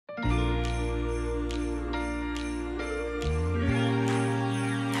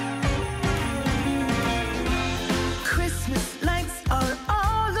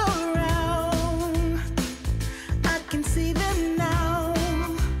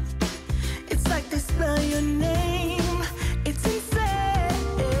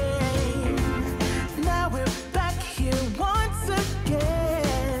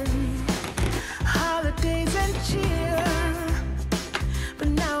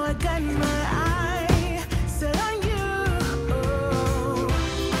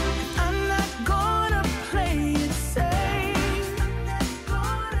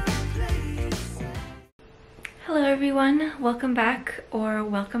everyone, welcome back or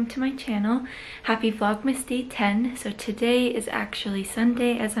welcome to my channel. Happy Vlogmas Day 10. So today is actually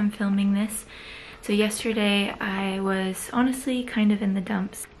Sunday as I'm filming this. So yesterday I was honestly kind of in the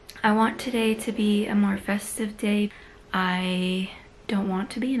dumps. I want today to be a more festive day. I don't want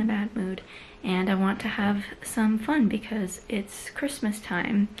to be in a bad mood and I want to have some fun because it's Christmas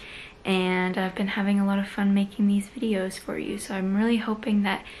time and I've been having a lot of fun making these videos for you. So I'm really hoping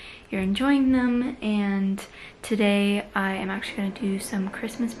that you're enjoying them, and today I am actually going to do some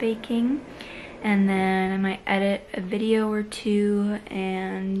Christmas baking and then I might edit a video or two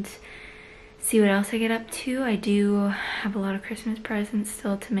and see what else I get up to. I do have a lot of Christmas presents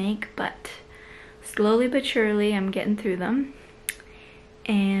still to make, but slowly but surely I'm getting through them,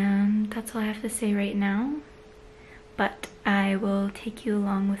 and that's all I have to say right now, but I will take you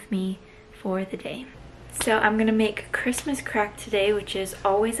along with me for the day. So I'm gonna make Christmas crack today, which is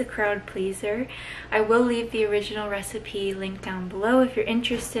always a crowd pleaser. I will leave the original recipe linked down below if you're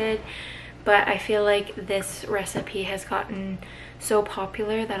interested, but I feel like this recipe has gotten so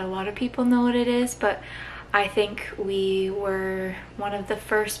popular that a lot of people know what it is, but I think we were one of the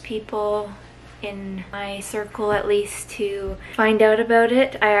first people in my circle at least to find out about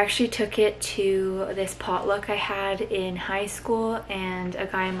it. I actually took it to this potluck I had in high school, and a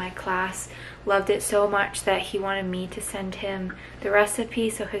guy in my class loved it so much that he wanted me to send him the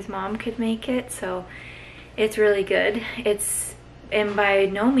recipe so his mom could make it. So it's really good. It's by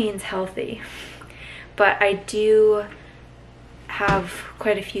no means healthy, but I do have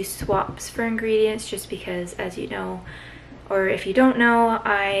quite a few swaps for ingredients just because, as you know, or if you don't know,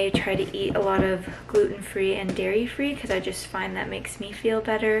 I try to eat a lot of gluten-free and dairy-free because I just find that makes me feel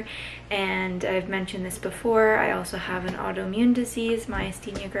better. And I've mentioned this before, I also have an autoimmune disease,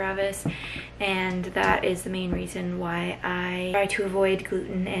 myasthenia gravis, and that is the main reason why I try to avoid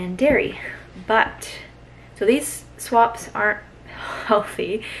gluten and dairy. But, so these swaps aren't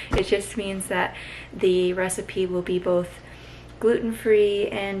healthy, it just means that the recipe will be both gluten-free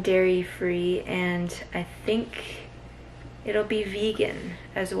and dairy-free, and I think it'll be vegan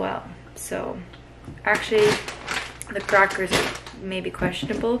as well. So actually the crackers are maybe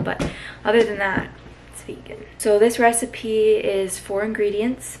questionable, but other than that it's vegan. So this recipe is 4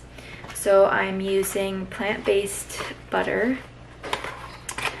 ingredients. So I'm using plant-based butter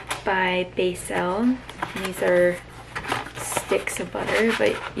by Becel. These are sticks of butter,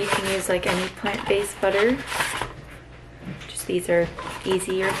 but you can use like any plant-based butter. Just these are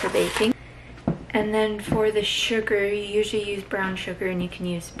easier for baking. And then for the sugar, you usually use brown sugar, and you can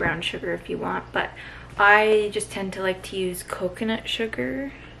use brown sugar if you want, but I just tend to like to use coconut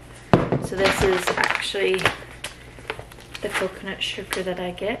sugar. So this is actually the coconut sugar that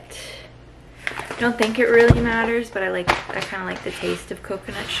I get. I don't think it really matters, but I kind of like the taste of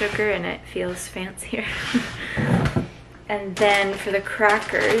coconut sugar and it feels fancier. And then for the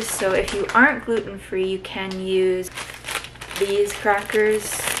crackers, so if you aren't gluten-free, you can use these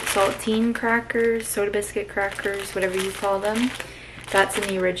crackers, Saltine crackers, soda biscuit crackers, whatever you call them. That's in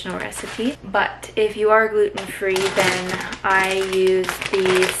the original recipe. But if you are gluten-free, then I use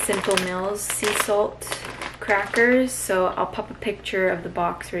the Simple Mills sea salt crackers. So I'll pop a picture of the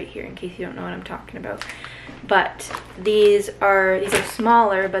box right here in case you don't know what I'm talking about. But these are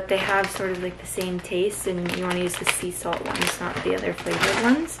smaller, but they have sort of like the same taste, and you want to use the sea salt ones, not the other flavored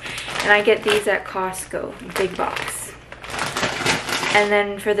ones. And I get these at Costco, big box. And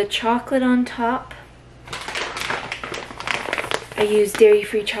then for the chocolate on top, I use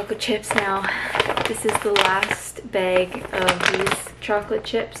dairy-free chocolate chips now. This is the last bag of these chocolate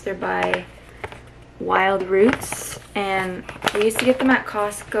chips. They're by Wild Roots, and we used to get them at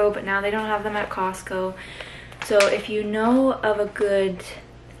Costco, but now they don't have them at Costco. So if you know of a good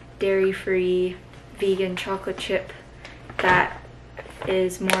dairy-free vegan chocolate chip that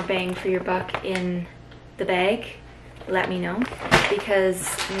is more bang for your buck in the bag, let me know, because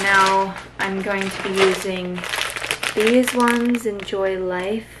now I'm going to be using these ones, Enjoy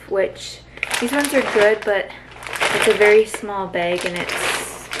Life, which these ones are good, but it's a very small bag and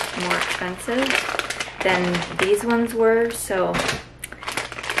it's more expensive than these ones were. So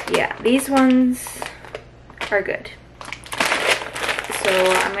yeah, these ones are good.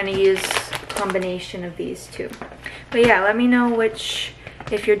 So I'm going to use a combination of these two. But yeah, let me know which,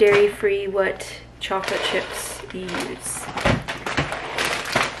 if you're dairy free, what chocolate chips you use.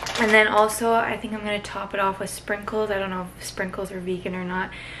 And then also I think I'm going to top it off with sprinkles. I don't know if sprinkles are vegan or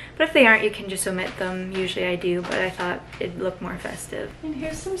not, but if they aren't, you can just omit them. Usually I do, but I thought it'd look more festive. And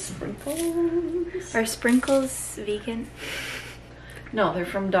here's some sprinkles. Are sprinkles vegan? No, they're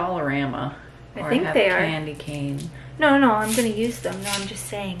from Dollarama. I think they are. Candy cane. No, I'm going to use them. No, I'm just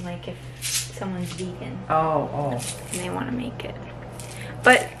saying, like, if someone's vegan Oh. and they want to make it.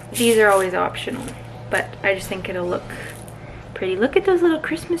 But these are always optional. But I just think it'll look pretty. Look at those little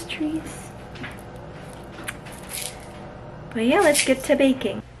Christmas trees. But yeah, let's get to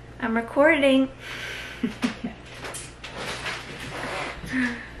baking. I'm recording.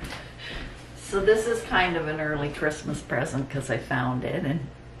 So this is kind of an early Christmas present because I found it, and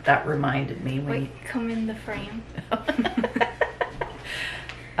that reminded me when Wait, come in the frame.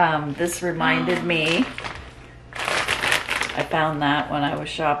 this reminded me. I found that when I was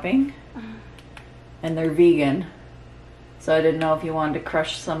shopping, and they're vegan, so I didn't know if you wanted to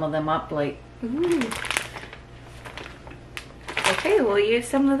crush some of them up like. Ooh. Okay, we'll use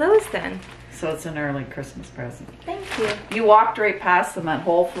some of those then. So it's an early Christmas present. Thank you. You walked right past them at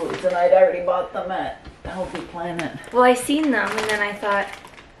Whole Foods, and I'd already bought them at Healthy Planet. Well, I seen them and then I thought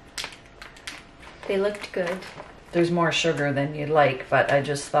they looked good. There's more sugar than you'd like, but I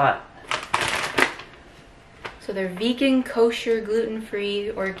just thought. So they're vegan, kosher,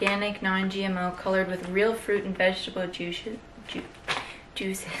 gluten-free, organic, non-GMO, colored with real fruit and vegetable juices.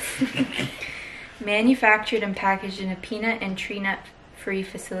 Manufactured and packaged in a peanut and tree nut-free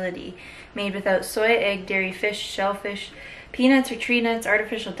facility. Made without soy, egg, dairy, fish, shellfish, peanuts or tree nuts,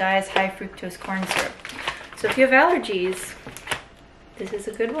 artificial dyes, high fructose corn syrup. So if you have allergies, this is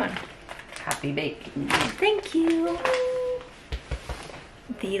a good one. Happy baking. Thank you.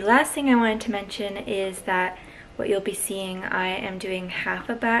 The last thing I wanted to mention is that what you'll be seeing, I am doing half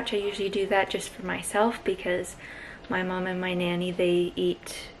a batch. I usually do that just for myself because my mom and my nanny, they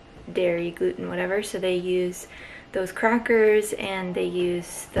eat dairy, gluten, whatever, so they use those crackers and they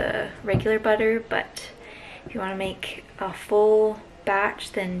use the regular butter. But if you want to make a full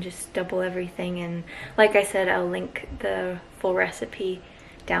batch, then just double everything, and like I said, I'll link the full recipe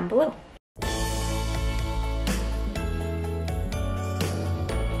down below.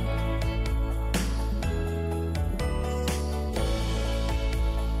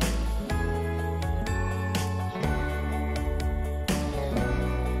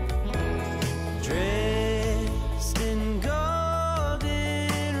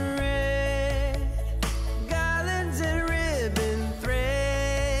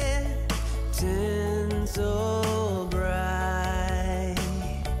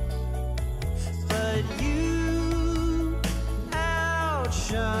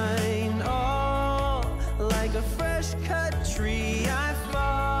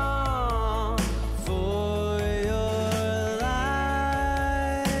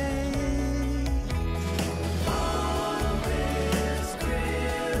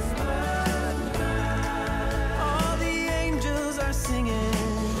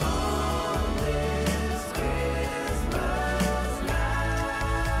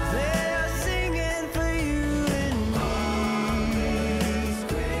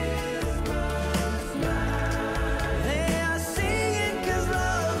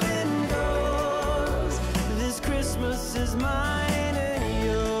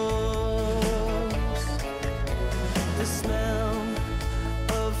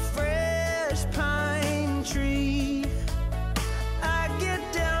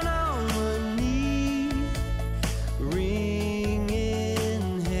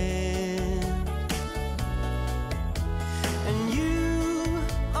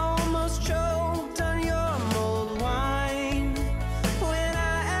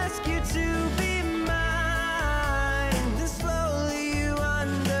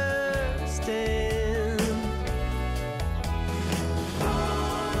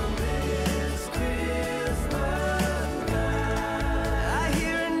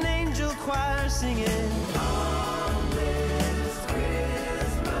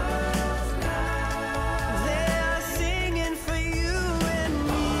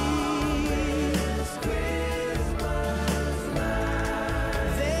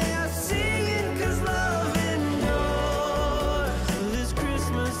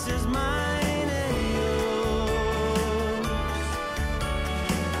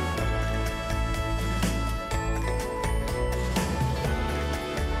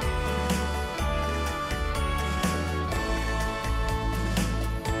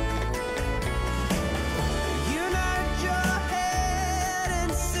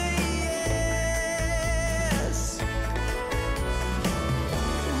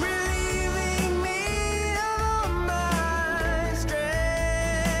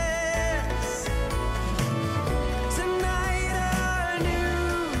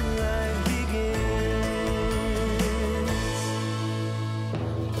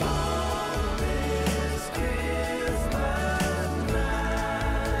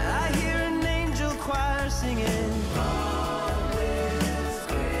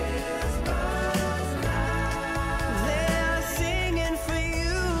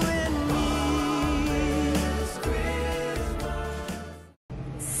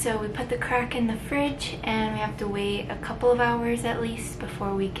 So we put the crack in the fridge and we have to wait a couple of hours at least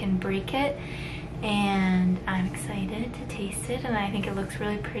before we can break it. And I'm excited to taste it, and I think it looks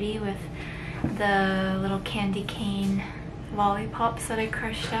really pretty with the little candy cane lollipops that I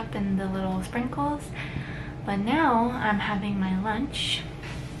crushed up and the little sprinkles. But now I'm having my lunch.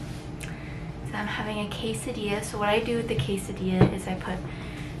 So I'm having a quesadilla. So what I do with the quesadilla is I put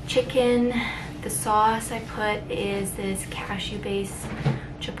chicken. The sauce I put is this cashew-based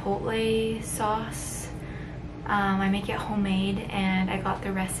chipotle sauce. I make it homemade, and I got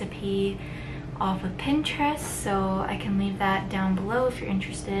the recipe off of Pinterest, so I can leave that down below if you're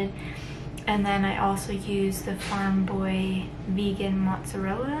interested. And then I also use the Farm Boy vegan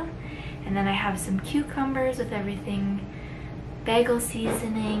mozzarella, and then I have some cucumbers with everything, bagel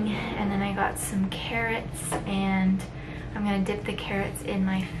seasoning, and then I got some carrots, and I'm gonna dip the carrots in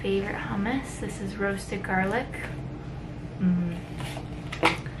my favorite hummus. This is roasted garlic.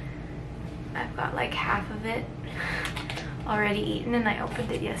 I've got like half of it already eaten, and I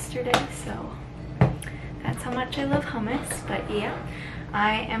opened it yesterday, so that's how much I love hummus. But yeah,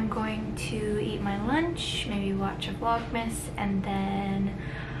 I am going to eat my lunch, maybe watch a Vlogmas, and then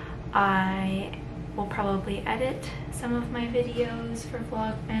I will probably edit some of my videos for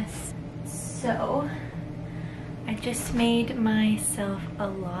Vlogmas. So I just made myself a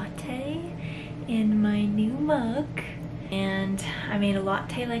latte in my new mug, and I made a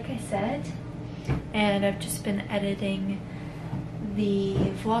latte like I said, and I've just been editing the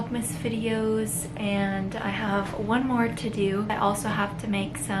Vlogmas videos, and I have one more to do. I also have to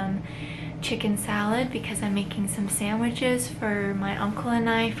make some chicken salad because I'm making some sandwiches for my uncle and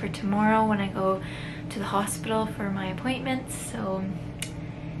I for tomorrow when I go to the hospital for my appointments. So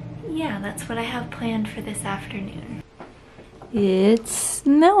yeah, that's what I have planned for this afternoon. It's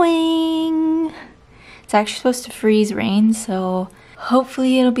snowing. It's actually supposed to freeze rain, so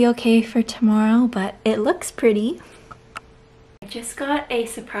hopefully it'll be okay for tomorrow, but it looks pretty. I just got a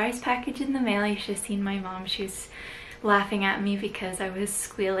surprise package in the mail. You should have seen my mom. She was laughing at me because I was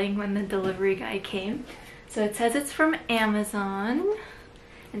squealing when the delivery guy came. So it says it's from Amazon,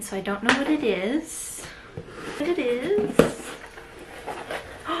 and so I don't know what it is. What it is.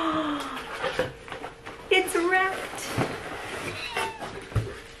 Oh, it's wrapped.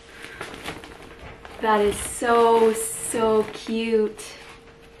 That is so cute.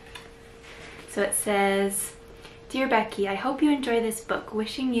 So it says, "Dear Becky, I hope you enjoy this book.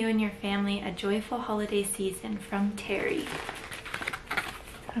 Wishing you and your family a joyful holiday season, from Terry."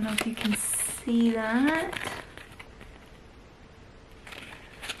 I don't know if you can see that.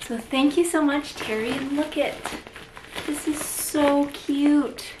 So thank you so much, Terry, and look it. This is so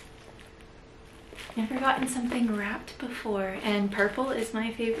cute. Never gotten something wrapped before, and purple is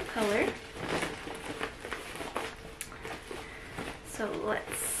my favorite color. So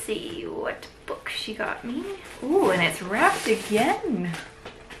let's see what book she got me. Ooh, and it's wrapped again.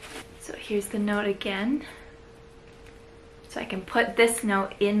 So here's the note again. So I can put this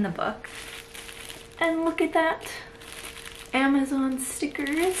note in the book. And look at that. Amazon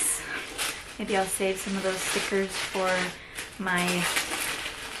stickers. Maybe I'll save some of those stickers for my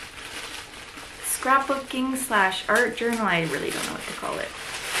scrapbooking / art journal. I really don't know what to call it.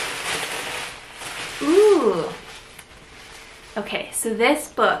 Ooh. Okay, so this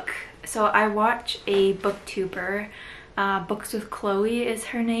book, so I watch a booktuber, Books with Chloe is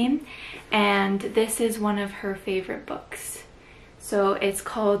her name, and this is one of her favorite books. So it's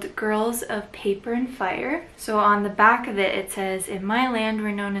called Girls of Paper and Fire. So on the back of it, it says, "In my land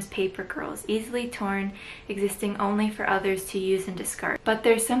we're known as paper girls, easily torn, existing only for others to use and discard. But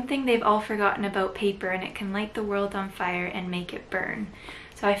there's something they've all forgotten about paper, and it can light the world on fire and make it burn."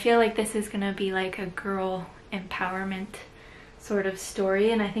 So I feel like this is gonna be like a girl empowerment sort of story,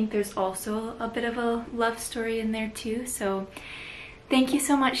 and I think there's also a bit of a love story in there too. So thank you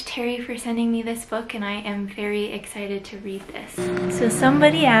so much, Terry, for sending me this book, and I am very excited to read this. So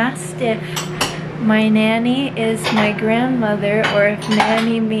somebody asked if my nanny is my grandmother or if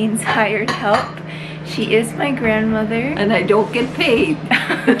nanny means hired help. She is my grandmother. And I don't get paid.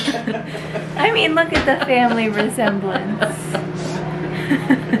 I mean, look at the family resemblance.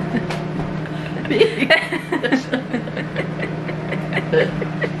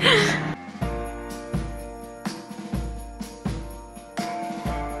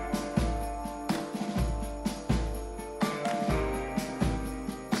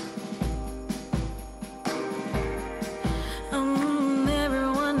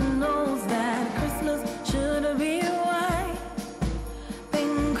 Everyone knows that Christmas should be white.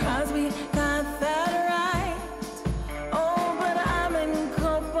 Bing Crosby got that right. Oh, but I'm in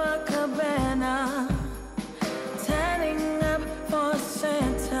Copacabana.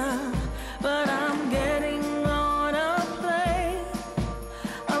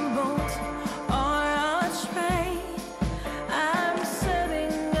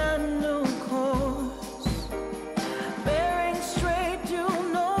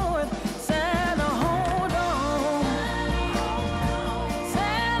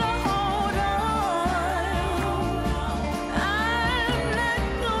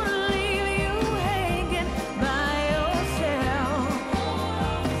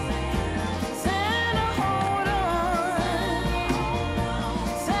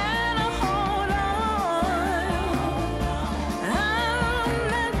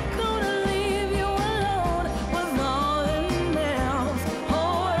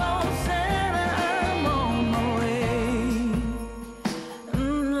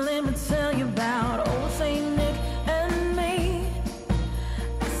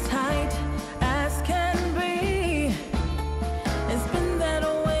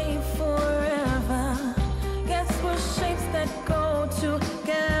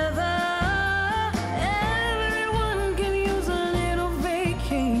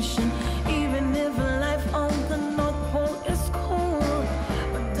 vacation. Even if life on the North Pole is cool,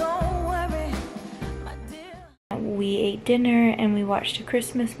 but don't worry, my dear. We ate dinner and we watched a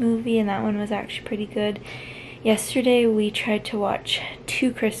Christmas movie, and that one was actually pretty good. Yesterday we tried to watch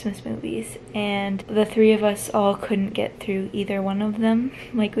 2 Christmas movies, and the 3 of us all couldn't get through either one of them.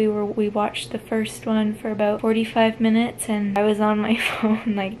 Like we watched the first one for about 45 minutes and I was on my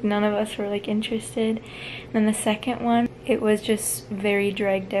phone, like none of us were like interested. And then the second one, it was just very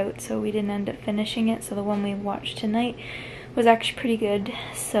dragged out, so we didn't end up finishing it. So the one we watched tonight was actually pretty good.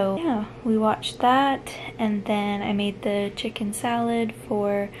 So yeah, we watched that, and then I made the chicken salad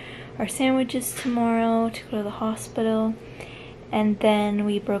for our sandwiches tomorrow to go to the hospital, and then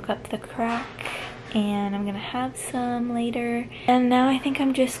we broke up the crack and I'm gonna have some later. And now I think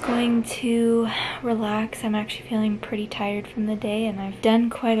I'm just going to relax. I'm actually feeling pretty tired from the day, and I've done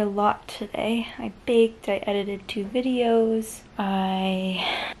quite a lot today. I baked, I edited 2 videos,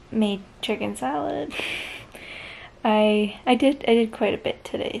 I made chicken salad. I did quite a bit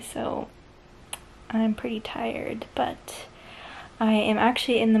today, so I'm pretty tired, but I am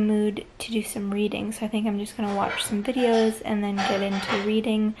actually in the mood to do some reading, so I think I'm just going to watch some videos and then get into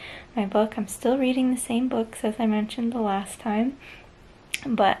reading my book. I'm still reading the same books as I mentioned the last time,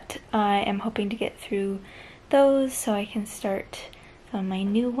 but I am hoping to get through those so I can start on my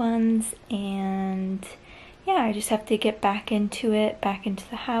new ones. And yeah, I just have to get back into it, back into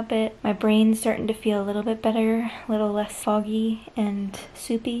the habit. My brain's starting to feel a little bit better, a little less foggy and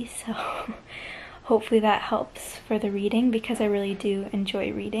soupy, so hopefully that helps for the reading, because I really do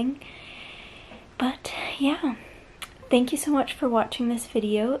enjoy reading. But yeah, thank you so much for watching this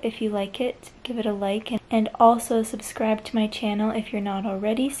video. If you like it, give it a like, and also subscribe to my channel if you're not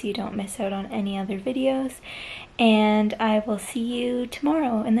already so you don't miss out on any other videos. And I will see you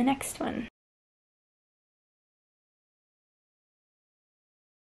tomorrow in the next one.